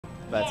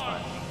That's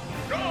fine.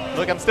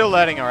 Look, I'm still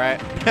learning,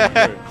 alright?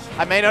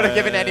 I may not have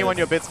given anyone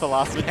your bits for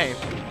last game.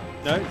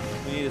 No,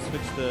 we need to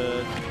switch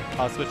the...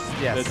 I'll switch,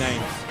 yes. The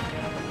names.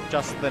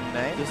 Just the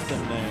names? Just the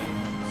names.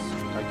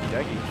 Okie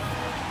dokie.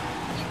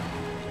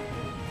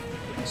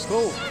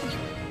 Cool.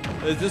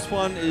 This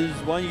one is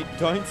one you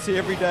don't see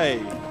every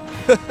day.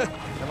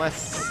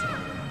 Unless...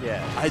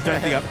 Yeah. I don't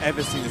think I've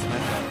ever seen this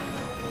matchup.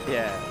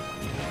 Yeah.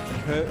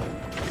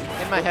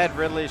 In my head,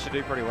 Ridley should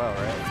do pretty well,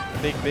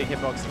 right? Big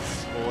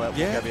hitboxes all out.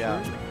 Yeah, Kirby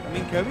out. I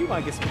mean, Kirby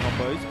might get some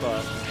combos,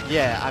 but...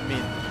 Yeah, I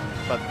mean,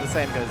 but the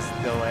same goes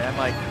the other way. And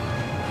like,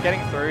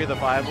 getting through the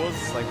fireballs,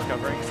 like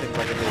recovering, seems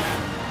like a big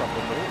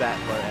problem with that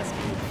low SB.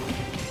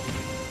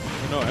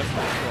 No, that's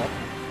not drop.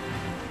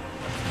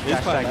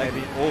 Hashtag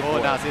maybe. Oh,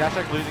 no, see,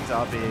 hashtag losing to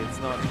RB, it's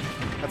not...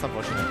 That's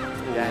unfortunate.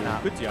 Ooh, yeah, nah.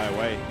 Good DI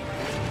away.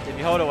 If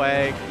you hold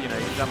away, you know,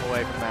 you can jump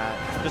away from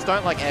that. Just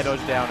don't like air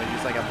dodge down and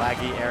use like a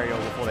laggy aerial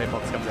before the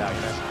hitbox comes out,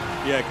 you know?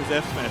 Yeah, because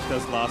F smash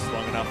does last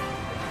long enough,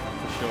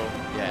 for sure.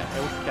 Yeah,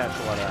 it will catch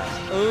a lot of that.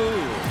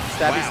 Ooh.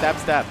 Stabby, stab,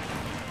 stab.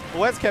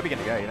 Well, where's Kirby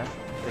gonna go, you know?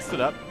 They stood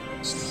up.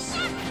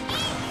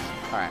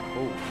 Alright,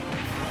 ooh.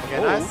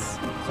 Okay, nice.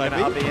 Side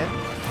gonna up in.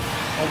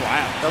 Oh,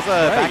 wow. That was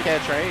a back air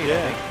trade, yeah.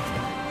 I think.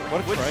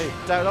 What a trade.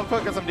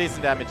 Don't got some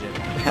decent damage in,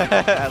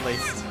 at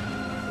least.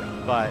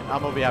 But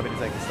Arma will be happy to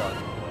take the stock.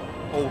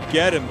 Oh,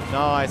 get him.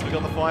 Nice, we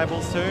got the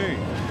fireballs too.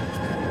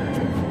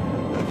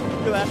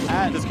 Look at that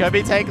hat. Does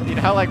Kirby take, you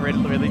know how like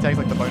Ridley takes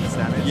like the bonus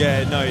damage?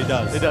 Yeah, no, he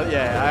does. It does,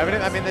 yeah.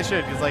 I mean they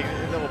should, because like,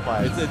 it will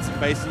play. It's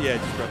basically, yeah,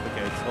 just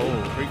replicates.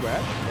 Oh,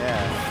 re-grab?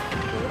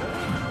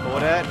 Yeah.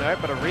 Order, no,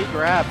 but a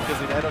re-grab because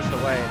he air dodged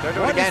away. Don't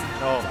do it again.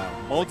 Oh,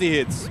 wow.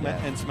 Multi-hits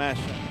and smash.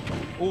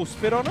 Oh,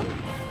 spit on him?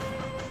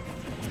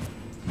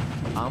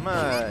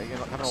 Arma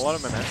having a lot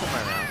of momentum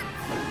right now.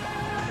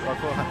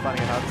 Rockwell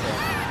finding it hard to...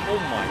 Oh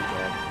my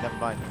god. Never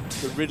mind.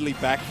 The Ridley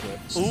backflip.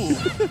 Ooh.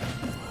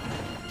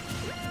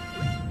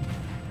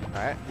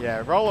 Alright,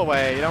 yeah, roll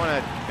away. You don't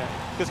want to...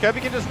 Because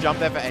Kirby can just jump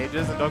there for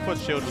ages, and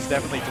Dogfoot's shield was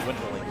definitely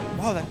dwindling.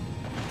 Wow, that...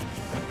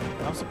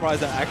 I'm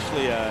surprised that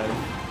actually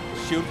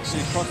shield,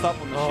 he crossed up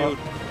on the shield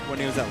when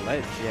he was at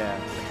ledge. Yeah.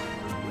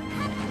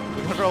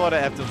 We're going for a lot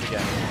of F-tilts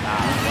again.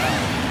 Ah, wow.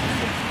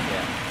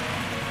 Yeah.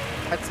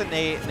 That's a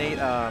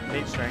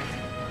neat strength.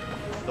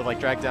 To like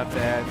drag down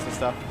fans and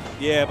stuff.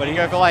 Yeah, but you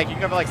can go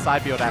for like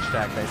side B or dash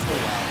tag basically.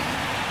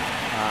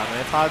 And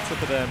it's hard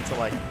for them to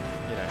like,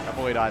 you know,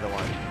 avoid either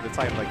one. It's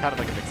like kind of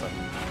like a mix-up.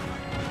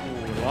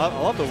 I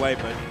love the way,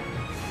 but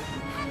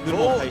a little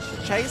more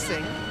patient.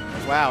 Chasing.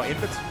 Wow,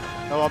 inputs.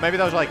 Oh, well, maybe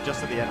that was like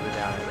just at the end of the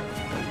down.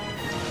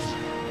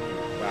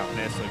 Wow,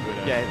 Nair's so good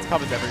at it. Yeah, it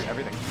covers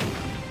everything.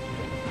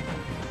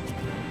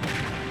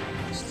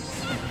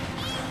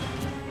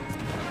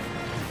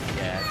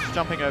 Yeah, just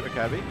jumping over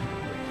Kirby.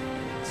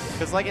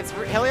 Because like it's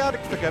hella hard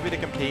for Kirby to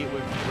compete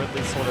with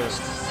Ridley's sort of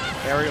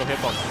aerial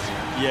hitboxes.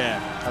 Yeah.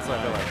 That's what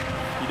I feel like.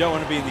 You don't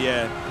want to be in the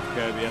air with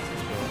Kirby, that's for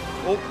sure.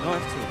 Oh, no,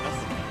 F2.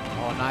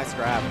 Oh, nice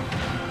grab.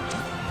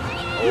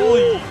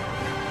 Ooh.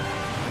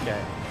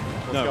 Okay.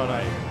 No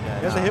way. Yeah,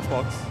 he has a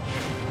hitbox.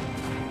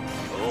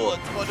 Oh,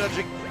 it's more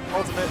dodging.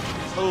 Ultimate.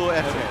 Oh,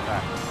 F2.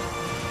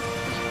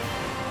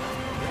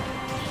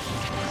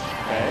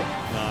 Okay.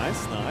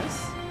 Nice, nice.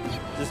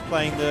 Just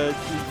playing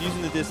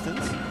using the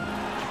distance.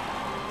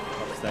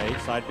 Stage,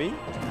 side B. No.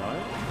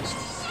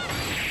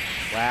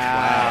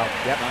 Wow.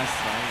 Yep. Nice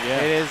time.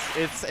 Yeah. It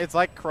is. It's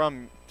like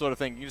Crumb sort of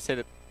thing. You just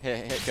hit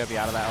Kirby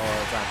out of that all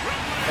the time.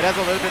 It has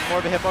a little bit more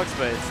of a hitbox,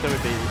 but it still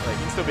would be like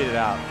you can still beat it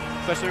out.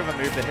 Especially with a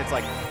move that hits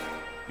like,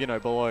 you know,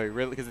 below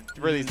really because it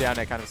really down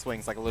there kind of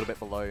swings like a little bit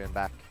below and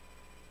back.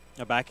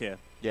 A back air.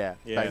 Yeah.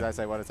 Yeah. Did I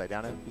say what did I say?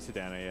 Down air? You said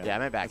down air. Yeah. Yeah, I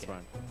meant back That's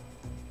air.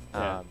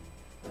 fine.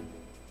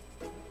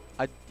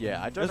 I don't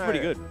know. That's pretty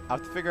good. I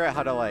have to figure out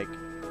how to like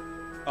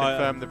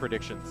confirm the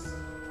predictions.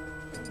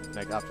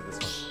 Like after this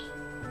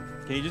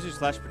one. Can you just do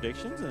slash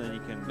predictions and then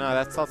you can... No,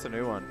 that's a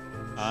new one.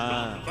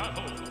 Ah.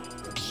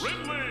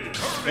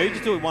 Maybe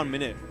just do it 1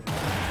 minute.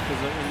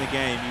 Because in the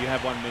game you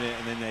have 1 minute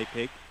and then they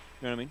pick.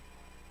 You know what I mean?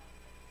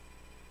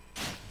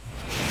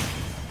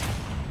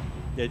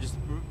 Yeah, just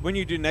when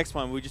you do next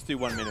one, we just do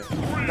 1 minute.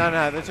 No,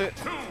 that's it.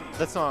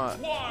 That's not.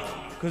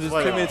 Because it's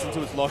 2 minutes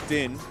until it's locked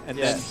in, and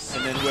then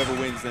whoever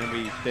wins, then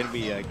we give them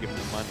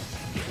the money.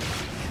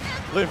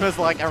 Luma's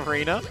like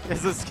arena.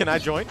 Is this? Can I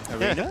join?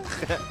 Arena?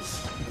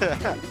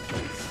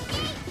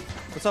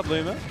 What's up,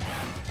 Luma?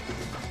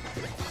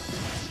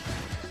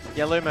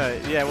 Yeah, Luma.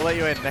 Yeah, we'll let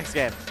you in next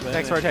game.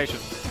 Next rotation.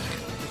 Just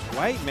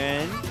wait,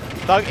 man.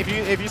 Doug, if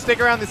you stick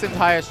around this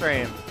entire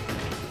stream,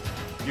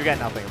 you get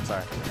nothing. I'm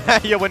sorry.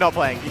 Yeah, we're not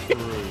playing.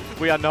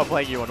 We are not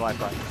playing you on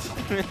Wi-Fi.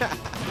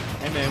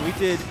 Hey man, we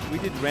did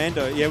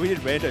rando. Yeah, we did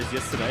randos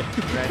yesterday.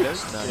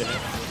 Randos? No.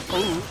 Yeah.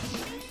 Ooh.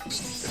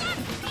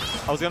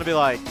 I was gonna be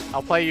like,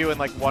 I'll play you in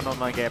like one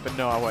online game, but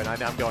no, I won't. I'm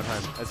going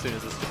home as soon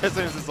as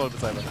this all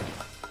is over.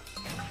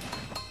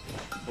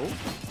 Ooh.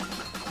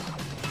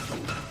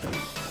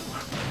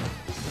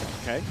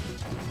 Okay.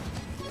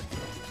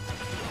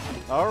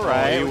 All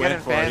right, he we're getting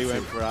fancy. He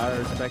went for it. I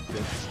respect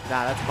it.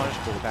 Nah, that's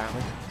punishable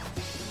apparently.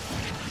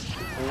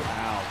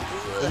 Wow.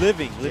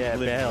 Living. Yeah,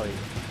 barely.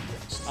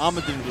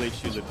 Arma didn't believe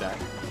she lived that.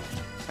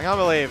 I can't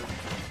believe.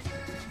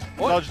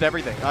 Dodged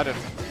everything. I don't.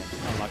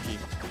 Unlucky.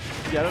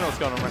 Yeah, I don't know what's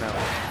going on right now.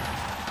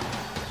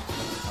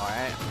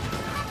 Alright.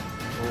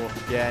 Oh,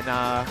 yeah,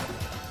 nah.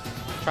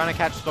 Trying to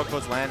catch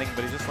Dogboard's landing,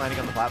 but he's just landing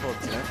on the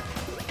platforms, you know?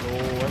 Oh,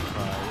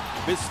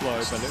 okay. A bit slow,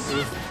 but it was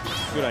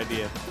a good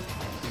idea.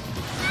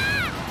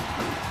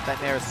 That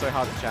nair is so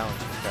hard to challenge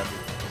from Kirby.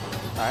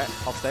 Alright,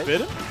 off stage.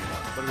 Bit it?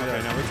 What are we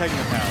doing? Now we're taking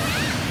the power.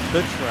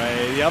 The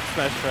trade, the up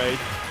smash trade.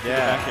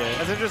 Yeah, Back air.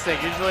 that's interesting.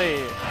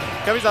 Usually,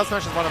 Kirby's up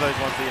smash is one of those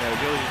ones that, you know,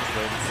 usually just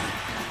wins.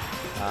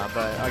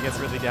 But I guess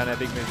really down there,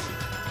 big moves.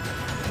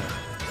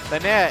 The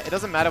nair, it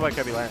doesn't matter where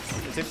Kirby lands.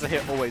 It seems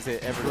to always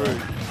hit everywhere.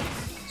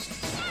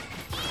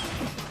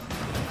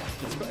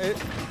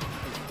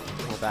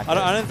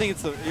 I don't think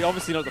it's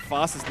obviously not the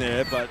fastest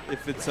nair, but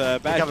if it's a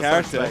bad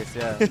character, space,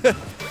 yeah.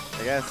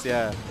 I guess,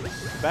 yeah.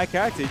 Bad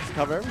character, you just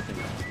cover everything.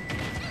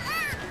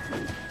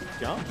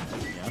 Jump?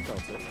 Yeah, I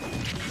felt it.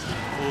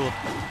 Ooh.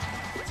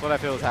 That's what I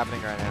feel is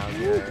happening right now.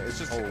 Yeah, it's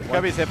just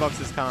Kirby's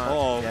hitboxes can't.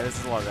 Oh. Yeah, this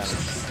is a lot of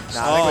damage.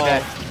 Nah, I think we're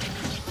dead.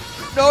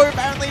 No,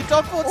 apparently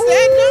Dogboard's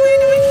dead. No.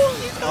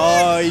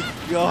 Oh,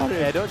 he got it.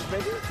 Yeah, dodge,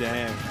 maybe.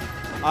 Damn.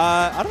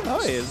 I don't know.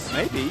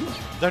 Maybe.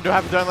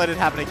 Don't let it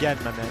happen again,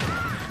 my man.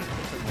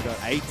 We got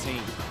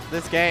 18.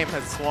 This game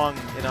has swung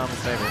in Arma's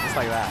favor, just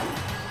like that.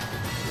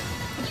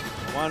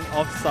 One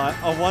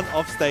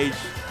offstage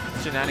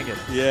Shenanigans.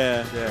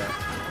 Yeah. Yeah.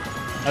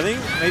 I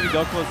think maybe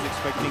Dogboard's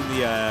expecting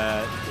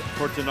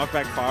for it to knock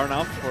back far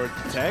enough for it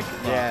to tech.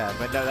 Yeah,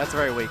 but no, that's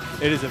very weak.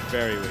 It is a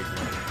very weak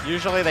one.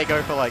 Usually they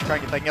go for like they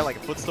can get like a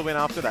footstool win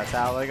after. That's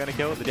how they're gonna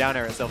kill it. The down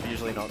air itself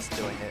usually not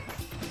doing it,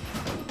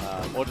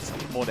 or just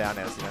more down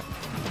airs, you know.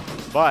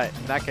 But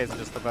in that case, it's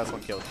just the first one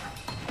killed.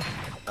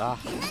 Ah.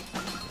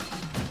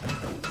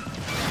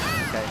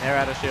 Okay, air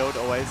out of shield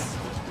always.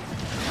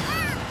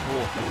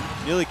 Ooh,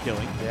 nearly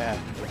killing. Yeah.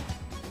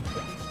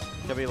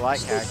 Could be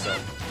light character.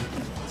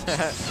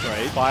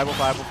 Great. Fireball.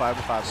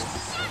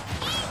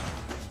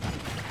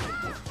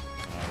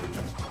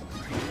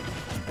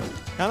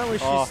 Kind of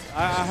wish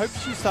I hope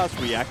she starts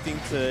reacting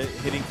to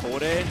hitting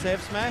forward air into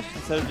F smash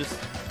instead of just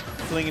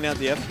flinging out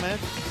the F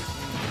smash.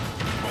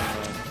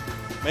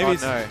 Maybe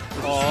it's no.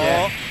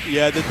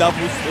 Yeah, the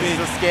double spin. This is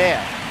a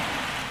scare.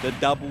 The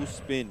double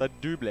spin. The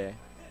double.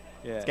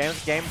 Yeah. It's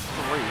game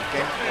 3.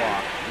 Game 4.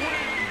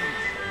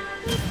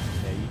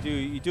 Yeah,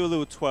 you do a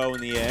little twirl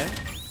in the air,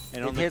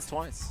 and it hits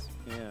twice.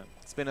 Yeah.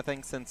 It's been a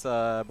thing since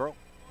Brawl,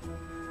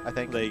 I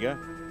think. There you go.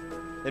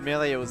 In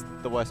Melee, it was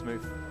the worst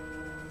move.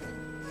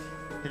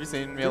 Have you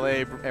seen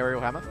Melee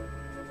aerial hammer?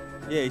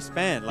 Yeah, he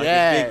span like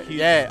yeah, a big,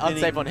 huge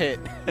unsafe on hit.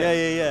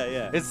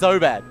 yeah. It's so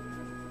bad.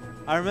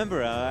 I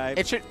remember.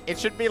 It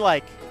should be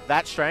like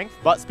that strength,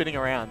 but spinning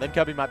around. Then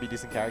Kirby might be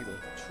decent character.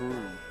 True.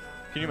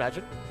 Can you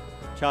imagine?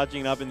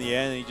 Charging up in the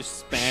air and then you just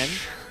span.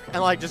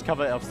 And like just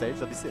cover it off stage.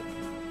 That'd be sick.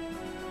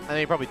 And then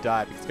you probably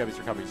die because Kirby's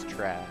recovery is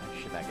trash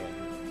in that game.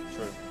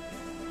 True.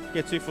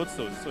 Get 2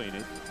 footstools. That's all you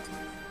need.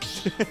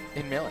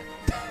 In Melee.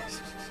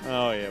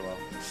 Oh yeah, well.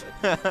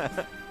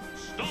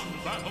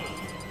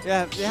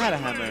 Yeah, you had a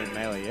hammer in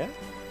Melee, yeah?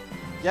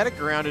 You had a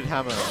grounded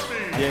hammer.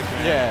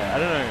 Yeah, I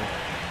don't know.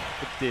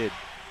 It did.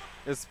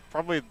 It's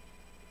probably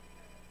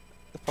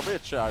a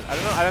charge. I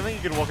don't know. I don't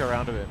think you could walk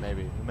around with it.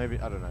 Maybe.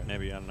 I don't know.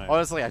 Maybe, I don't know.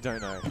 Honestly, I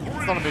don't know.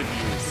 It's not a move to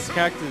use. This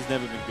character's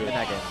never been good In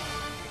that game.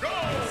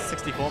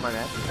 64, my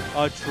man.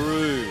 Oh,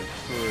 true.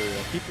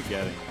 I keep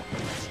forgetting.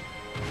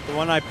 The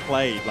one I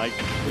played, like,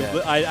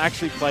 I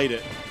actually played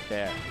it.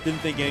 Yeah. Didn't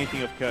think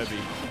anything of Kirby.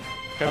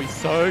 Kirby's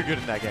so good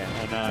in that game.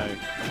 I know.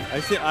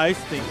 I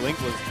used to think Link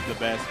was the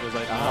best. It was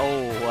like,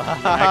 oh,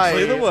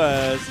 actually the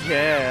worst.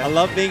 Yeah. I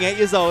love being 8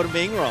 years old and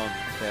being wrong.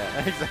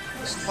 Yeah,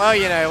 exactly. Well,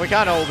 you know, we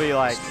can't all be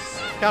like,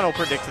 can't all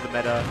predict to the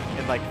meta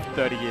in like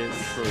 30 years.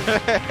 True.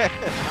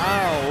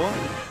 Ow.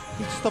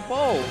 It's the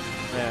ball.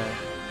 Yeah.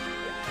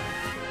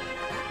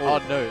 Oh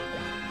no.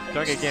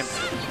 Don't get gimped.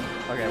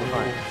 Okay, we're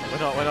fine.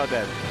 We're not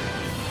dead.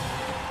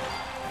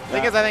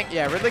 Thing is, I think,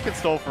 Ridley can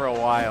stall for a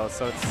while,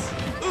 so it's...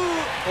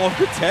 Oh,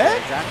 good tag?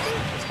 Yeah, exactly.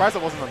 I'm surprised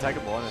it wasn't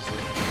untakeable, honestly.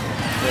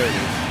 There it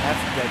is.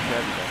 That's the dead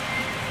Kirby though.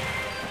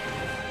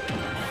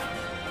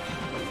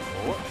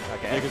 Oh,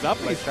 okay. Yeah, because up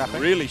is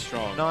really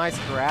strong. Nice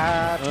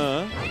grab.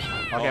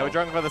 Okay, we're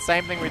going for the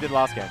same thing we did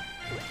last game.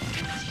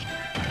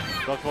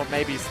 Dodgeball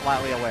may be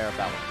slightly aware of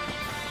that one.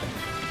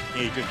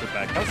 Yeah, he drifted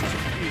back. That was such a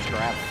huge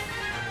grab.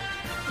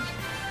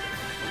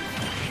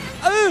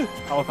 Oh,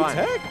 we're fine.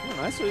 Tag. Oh,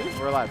 nice of you.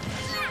 We're alive.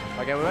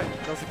 Okay,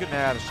 that was a good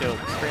nair out of shield.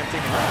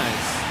 Preempting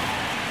nice.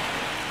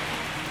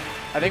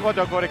 I think what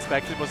Dogboard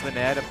expected was the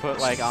nair to put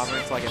like Arma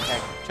into like a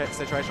tech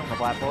situation on the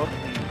platform.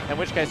 In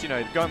which case, you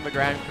know, going on the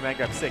ground, command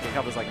grab sick, it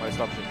covers like most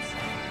options.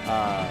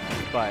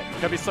 But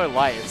Kirby's so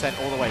light, it sent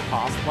all the way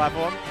past the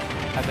platform.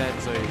 And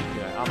then, so, you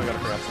know, Arma got a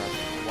free up smash.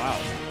 Wow.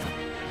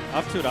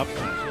 Up to it, up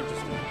smash.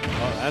 Interesting.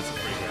 Oh, that's a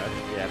free grab.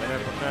 Yeah, they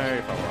don't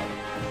follow up.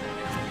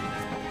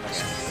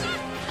 Okay.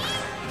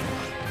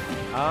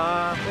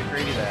 A bit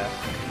greedy there.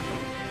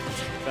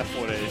 That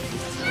 4 is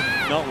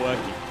not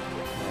working.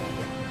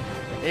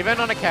 Even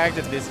on a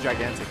character this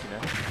gigantic, you know?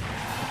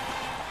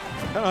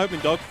 Kind of hoping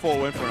Dog 4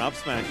 went for an up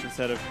smash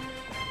instead of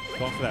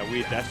going for that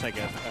weird dash tag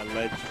at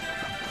ledge.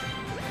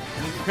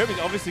 Kirby's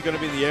obviously going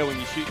to be in the air when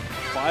you shoot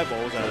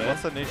fireballs out of there.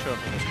 What's the neutral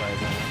from this player?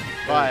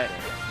 But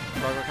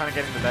we're kind of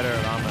getting the better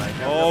of Arma.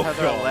 Oh, has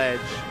her on ledge.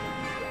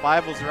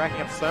 Fireballs are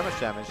racking up so much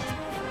damage.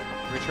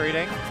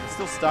 Retreating.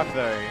 Still stuck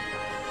though.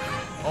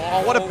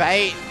 Oh, what a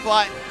bait!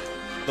 But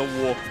the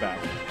walk back.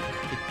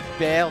 It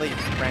barely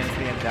ran into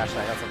the end dash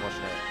tag. That's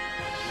unfortunate.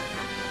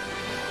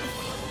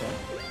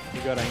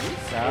 You got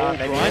angles?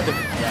 Maybe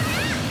yeah.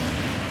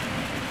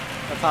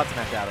 That's hard to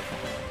match out of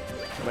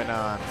when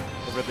the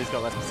Ridley's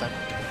got less percent.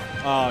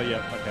 Oh,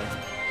 yeah, okay.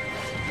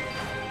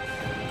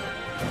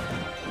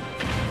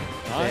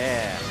 Nice.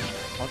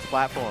 Yeah. Onto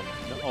platform.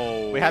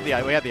 Oh. We had the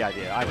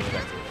idea. I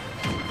respect it.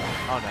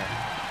 Oh no.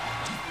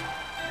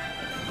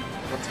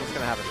 What's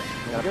gonna happen then?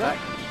 Got it back?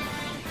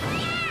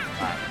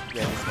 Alright,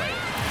 yeah, this way.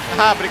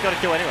 Haha, but it got a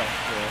kill anyway.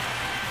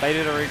 Yeah.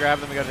 Baited a regrab,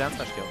 then we got a down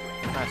smash kill.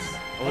 Nice.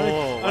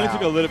 Only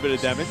took a little bit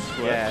of damage.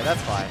 Yeah,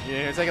 that's fine.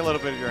 You take a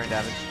little bit of your own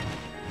damage.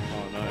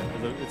 Oh no,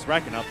 it's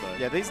racking up though.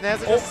 Yeah, these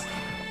nairs are just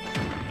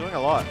doing a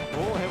lot.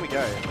 Oh, here we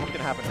go. What's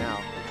gonna happen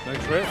now? No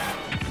trip.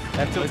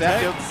 F tilts,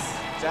 F tilts,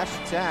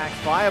 dash attack,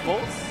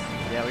 fireballs.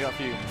 Yeah, we got a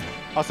few.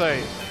 Also,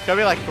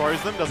 Kirby like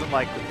throws them, doesn't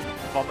like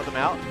vomit them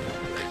out.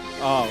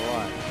 Oh,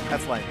 right.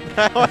 That's lame.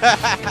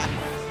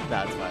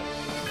 Nah, it's fine.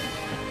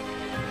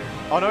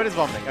 Oh no, it is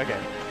vomiting. Okay.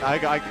 I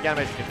got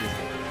animation confused.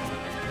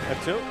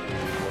 F tilt?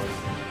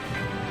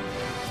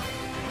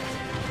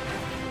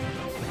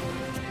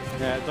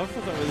 Yeah,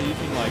 Dogfoot's not really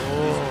using like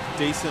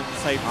decent,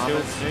 safe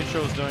tilts.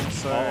 Neutral's doing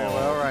so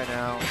well right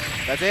now.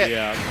 That's it.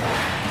 Yeah.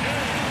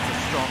 That's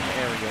a strong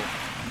aerial.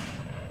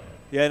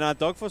 Yeah, no,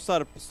 Dogfoot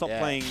stopped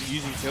playing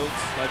using tilts.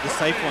 Like the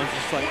safe ones,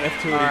 just like F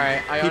tilting.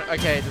 Alright,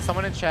 okay. Does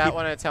someone in chat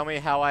want to tell me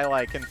how I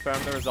like confirm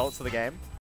the results of the game?